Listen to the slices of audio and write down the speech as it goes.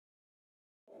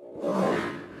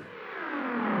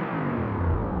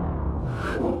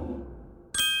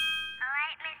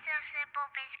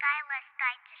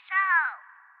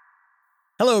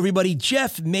Hello, everybody.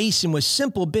 Jeff Mason with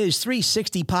Simple Biz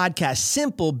 360 Podcast,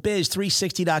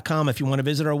 simplebiz360.com if you want to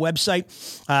visit our website.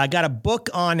 I got a book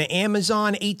on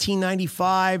Amazon,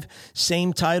 $18.95,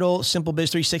 same title, Simple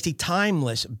Biz 360,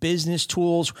 Timeless Business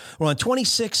Tools. We're on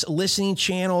 26 listening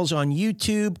channels on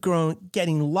YouTube,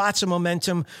 getting lots of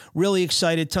momentum, really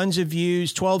excited, tons of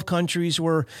views, 12 countries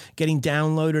we're getting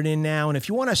downloaded in now. And if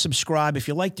you want to subscribe, if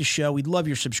you like the show, we'd love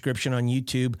your subscription on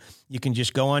YouTube. You can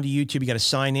just go onto YouTube. You got to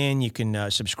sign in. You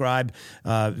can subscribe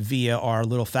via our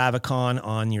little favicon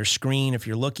on your screen if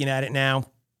you're looking at it now.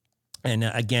 And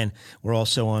again, we're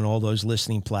also on all those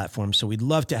listening platforms. So we'd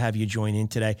love to have you join in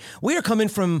today. We are coming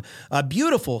from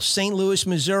beautiful St. Louis,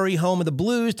 Missouri, home of the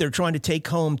Blues. They're trying to take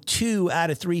home 2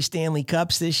 out of 3 Stanley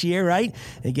Cups this year, right?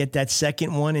 They get that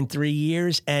second one in 3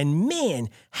 years. And man,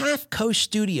 Half Coast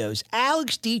Studios,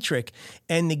 Alex Dietrich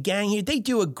and the gang here, they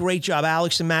do a great job.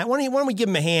 Alex and Matt, why don't we give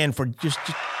them a hand for just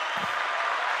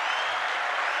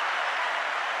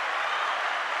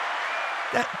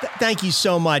thank you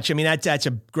so much. I mean, that's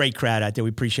a great crowd out there. We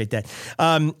appreciate that.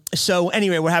 So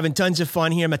anyway, we're having tons of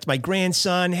fun here. That's my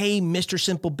grandson. Hey, Mr.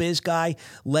 Simple Biz guy,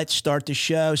 let's start the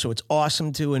show. So it's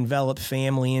awesome to envelop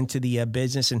family into the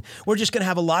business. And we're just going to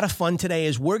have a lot of fun today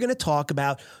as we're going to talk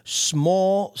about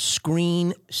small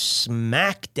screen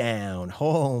smackdown.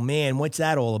 Oh, man, what's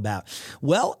that all about?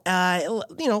 Well,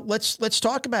 let's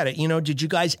talk about it. Did you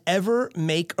guys ever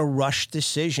make a rush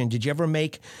decision? Did you ever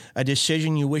make a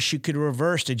decision you wish you could reverse?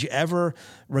 Did you ever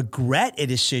regret a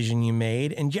decision you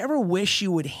made? And did you ever wish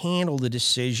you would handle the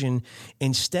decision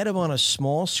instead of on a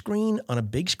small screen, on a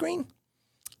big screen?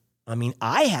 I mean,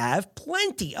 I have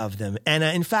plenty of them. And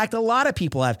in fact, a lot of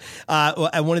people have.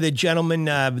 One of the gentlemen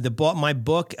that bought my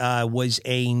book was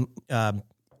a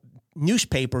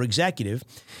newspaper executive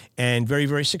and very,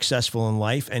 very successful in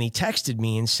life. And he texted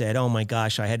me and said, oh my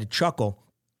gosh, I had to chuckle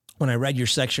when I read your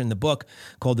section in the book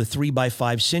called the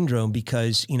 3x5 syndrome,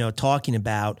 because, talking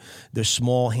about the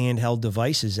small handheld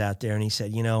devices out there. And he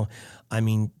said,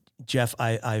 Jeff,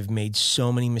 I've made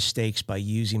so many mistakes by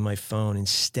using my phone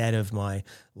instead of my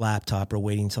laptop or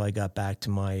waiting until I got back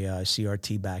to my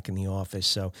CRT back in the office.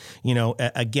 So,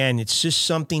 again, it's just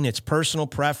something that's personal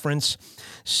preference.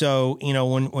 So,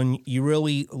 when you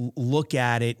really look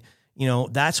at it,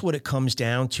 that's what it comes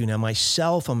down to. Now,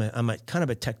 myself, I'm a kind of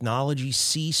a technology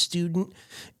C student.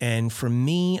 And for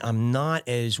me, I'm not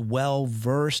as well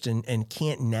versed and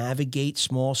can't navigate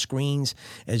small screens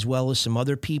as well as some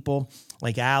other people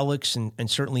like Alex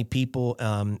and certainly people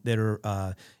that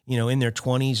are, in their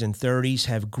 20s and 30s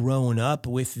have grown up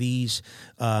with these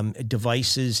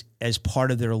devices as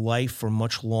part of their life for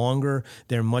much longer.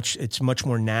 It's much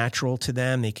more natural to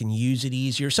them. They can use it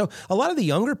easier. So a lot of the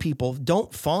younger people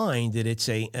don't find that it's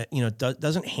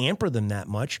doesn't hamper them that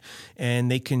much, and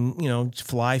they can,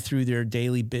 fly through their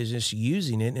daily business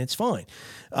using it, and it's fine.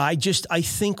 I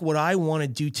think what I want to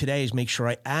do today is make sure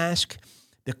I ask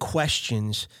the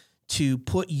questions to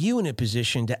put you in a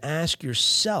position to ask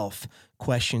yourself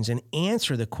questions and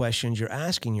answer the questions you're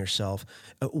asking yourself.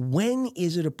 When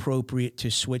is it appropriate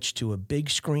to switch to a big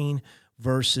screen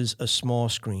versus a small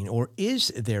screen? Or is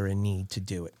there a need to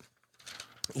do it?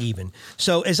 Even.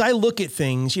 So as I look at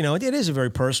things, it is a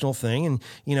very personal thing. And,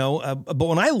 but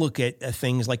when I look at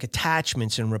things like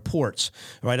attachments and reports,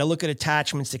 right, I look at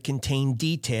attachments that contain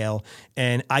detail,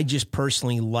 and I just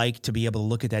personally like to be able to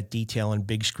look at that detail on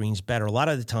big screens better. A lot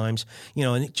of the times,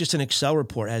 and just an Excel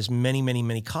report has many, many,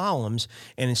 many columns.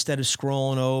 And instead of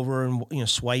scrolling over and,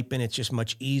 swiping, it's just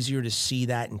much easier to see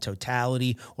that in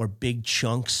totality or big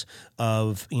chunks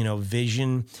of,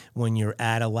 vision when you're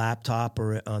at a laptop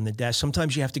or on the desk.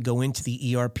 Sometimes you have to go into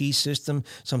the ERP system.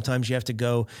 Sometimes you have to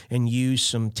go and use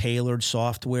some tailored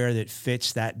software that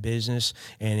fits that business,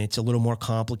 and it's a little more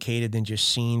complicated than just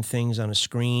seeing things on a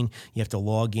screen. You have to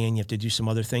log in. You have to do some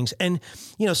other things. And,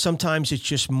 sometimes it's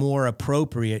just more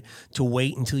appropriate to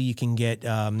wait until you can get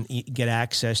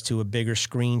access to a bigger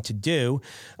screen to do.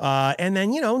 And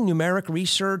then, numeric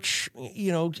research,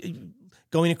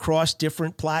 going across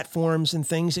different platforms and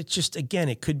things. It's just, again,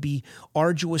 it could be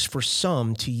arduous for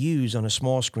some to use on a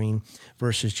small screen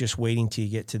versus just waiting till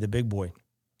you get to the big boy.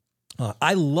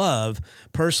 I love,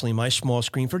 personally, my small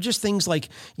screen for just things like,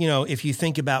 if you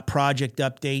think about project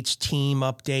updates, team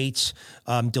updates,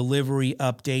 delivery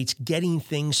updates, getting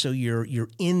things so you're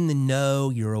in the know,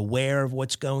 you're aware of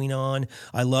what's going on.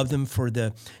 I love them for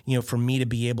for me to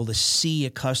be able to see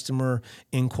a customer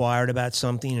inquired about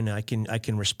something, and I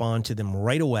can respond to them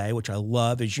right away, which I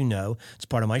love. As you know, it's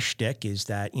part of my shtick is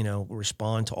that,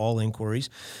 respond to all inquiries.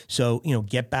 So,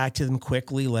 get back to them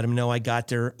quickly, let them know I got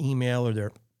their email or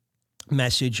their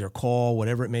message or call,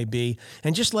 whatever it may be,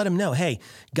 and just let them know, hey,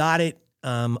 got it.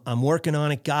 I'm working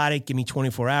on it. Got it. Give me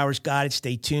 24 hours. Got it.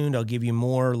 Stay tuned. I'll give you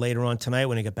more later on tonight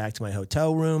when I get back to my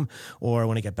hotel room or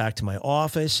when I get back to my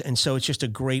office. And so it's just a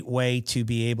great way to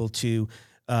be able to,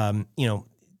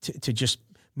 to just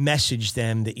message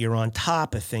them that you're on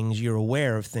top of things, you're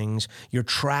aware of things, you're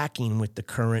tracking with the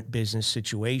current business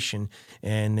situation,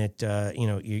 and that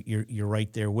you're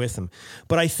right there with them.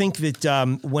 But I think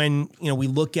that when we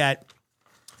look at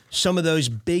some of those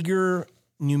bigger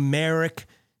numeric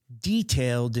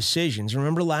detailed decisions.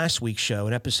 Remember last week's show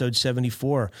in episode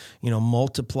 74,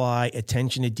 multiply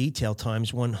attention to detail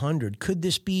times 100. Could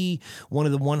this be one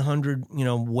of the 100,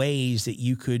 ways that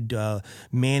you could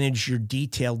manage your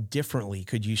detail differently?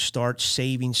 Could you start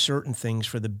saving certain things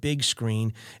for the big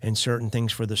screen and certain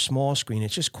things for the small screen?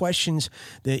 It's just questions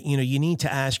that, you need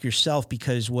to ask yourself,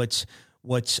 because what's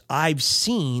I've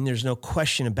seen, there's no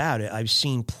question about it, I've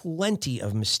seen plenty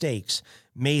of mistakes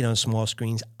made on small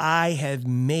screens. I have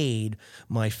made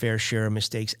my fair share of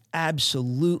mistakes,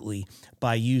 absolutely,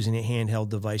 by using a handheld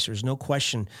device. There's no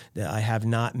question that I have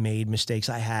not made mistakes.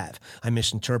 I have. I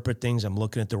misinterpret things. I'm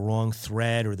looking at the wrong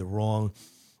thread or the wrong,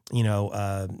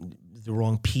 the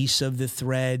wrong piece of the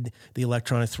thread, the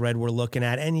electronic thread we're looking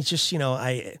at. And it's just,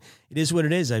 it is what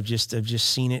it is. I've just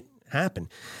seen it happen.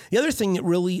 The other thing that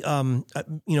really,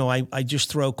 I just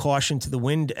throw caution to the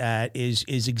wind at is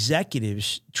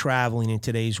executives traveling in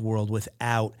today's world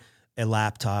without a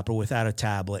laptop or without a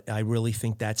tablet. I really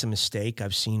think that's a mistake.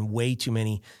 I've seen way too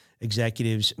many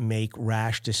executives make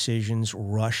rash decisions,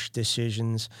 rush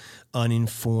decisions,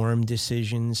 uninformed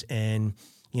decisions. And,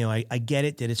 I get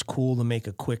it that it's cool to make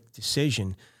a quick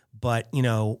decision, but,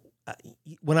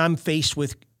 when I'm faced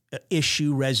with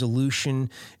issue resolution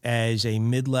as a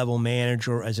mid-level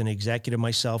manager, as an executive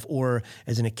myself, or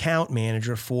as an account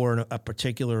manager for a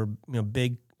particular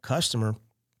big customer,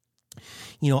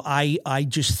 I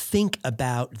just think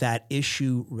about that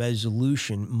issue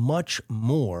resolution much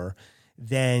more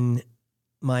than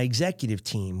my executive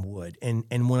team would.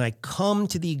 And when I come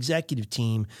to the executive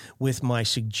team with my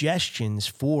suggestions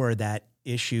for that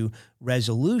issue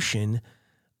resolution,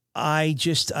 I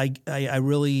just get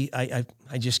really,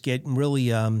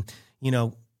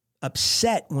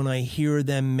 upset when I hear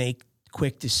them make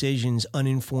quick decisions,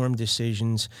 uninformed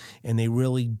decisions, and they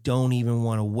really don't even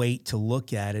want to wait to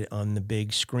look at it on the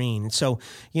big screen. And so,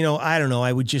 I don't know.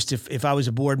 I would just, if I was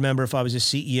a board member, if I was a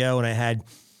CEO and I had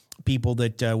people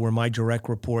that were my direct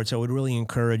reports, I would really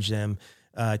encourage them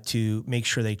to make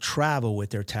sure they travel with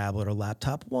their tablet or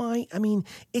laptop. Why? I mean,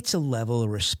 it's a level of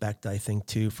respect, I think,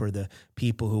 too, for the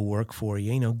people who work for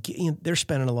you. They're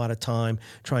spending a lot of time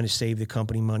trying to save the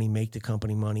company money, make the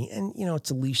company money. And, it's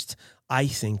the least I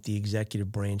think the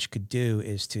executive branch could do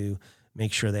is to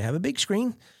make sure they have a big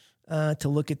screen to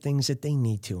look at things that they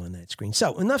need to on that screen.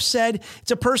 So enough said.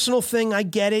 It's a personal thing. I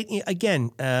get it.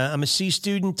 Again, I'm a C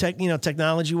student,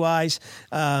 technology-wise.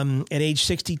 At age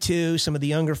 62, some of the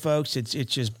younger folks, it's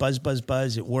just buzz, buzz,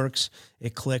 buzz. It works.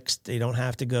 It clicks. They don't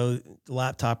have to go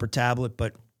laptop or tablet.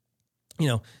 But,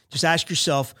 just ask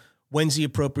yourself, when's the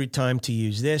appropriate time to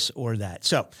use this or that?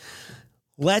 So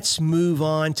let's move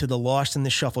on to the Lost in the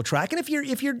Shuffle track. And if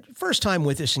you're first time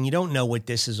with us and you don't know what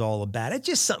this is all about, it's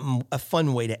just a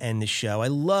fun way to end the show. I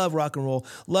love rock and roll,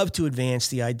 love to advance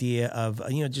the idea of,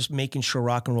 just making sure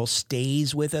rock and roll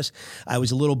stays with us. I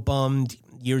was a little bummed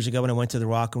years ago when I went to the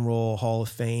Rock and Roll Hall of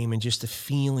Fame, and just the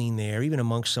feeling there, even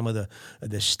amongst some of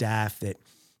the staff, that,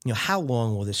 how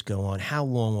long will this go on? How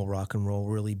long will rock and roll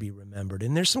really be remembered?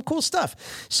 And there's some cool stuff.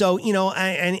 So,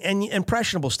 and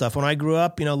impressionable stuff. When I grew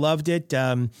up, loved it.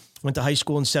 Went to high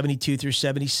school in 72 through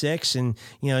 76. And,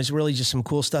 there's really just some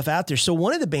cool stuff out there. So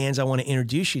one of the bands I want to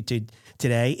introduce you to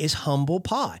today is Humble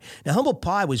Pie. Now, Humble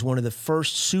Pie was one of the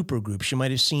first super groups. You might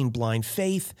have seen Blind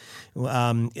Faith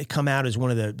come out as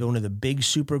one of the big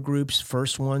super groups,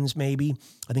 first ones maybe.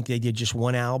 I think they did just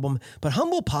one album. But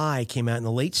Humble Pie came out in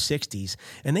the late 60s,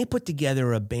 and they put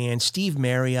together a band. Steve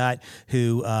Marriott,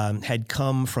 who had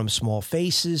come from Small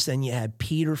Faces. Then you had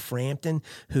Peter Frampton,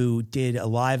 who did a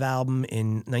live album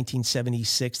in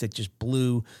 1976 that just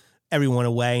blew everyone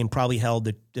away and probably held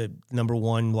the number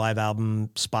one live album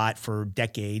spot for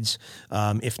decades,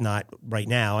 if not right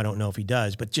now. I don't know if he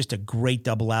does, but just a great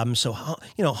double album. So,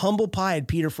 Humble Pie had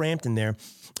Peter Frampton there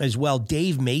as well.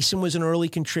 Dave Mason was an early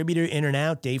contributor, in and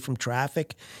out. Dave from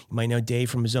Traffic. You might know Dave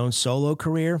from his own solo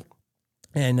career.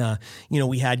 And,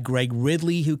 we had Greg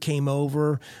Ridley, who came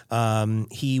over.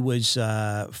 He was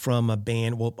from a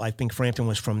band. Well, I think Frampton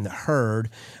was from The Herd.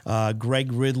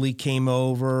 Greg Ridley came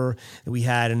over. We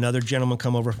had another gentleman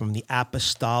come over from the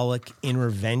Apostolic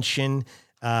Intervention.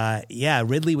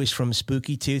 Ridley was from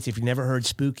Spooky Tooth. If you've never heard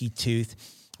Spooky Tooth,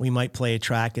 We might play a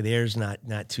track of theirs not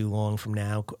too long from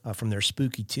now, from their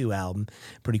Spooky 2 album.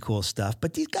 Pretty cool stuff.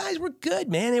 But these guys were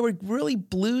good, man. They were really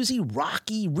bluesy,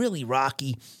 rocky, really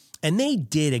rocky. And they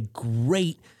did a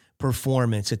great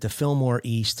performance at the Fillmore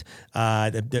East.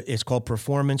 It's called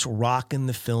Performance Rockin'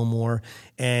 the Fillmore.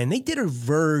 And they did a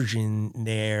version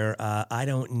there, I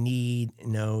Don't Need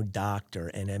No Doctor.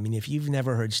 And I mean, if you've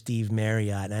never heard Steve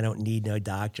Marriott and I Don't Need No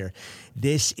Doctor,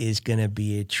 this is going to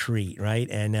be a treat, right?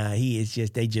 And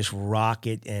they just rock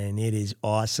it, and it is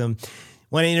awesome.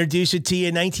 Want to introduce it to you,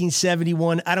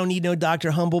 1971, I Don't Need No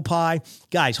Doctor, Humble Pie.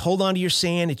 Guys, hold on to your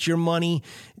sand. It's your money.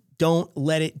 Don't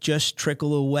let it just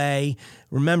trickle away.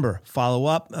 Remember, follow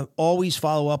up, always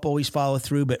follow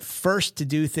through. But first, to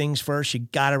do things first, you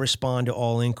got to respond to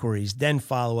all inquiries. Then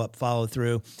follow up, follow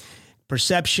through.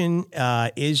 Perception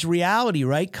is reality,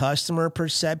 right? Customer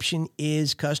perception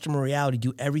is customer reality.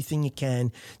 Do everything you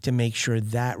can to make sure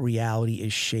that reality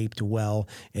is shaped well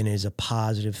and is a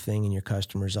positive thing in your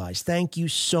customers' eyes. Thank you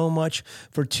so much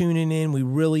for tuning in. We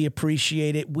really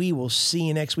appreciate it. We will see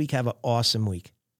you next week. Have an awesome week.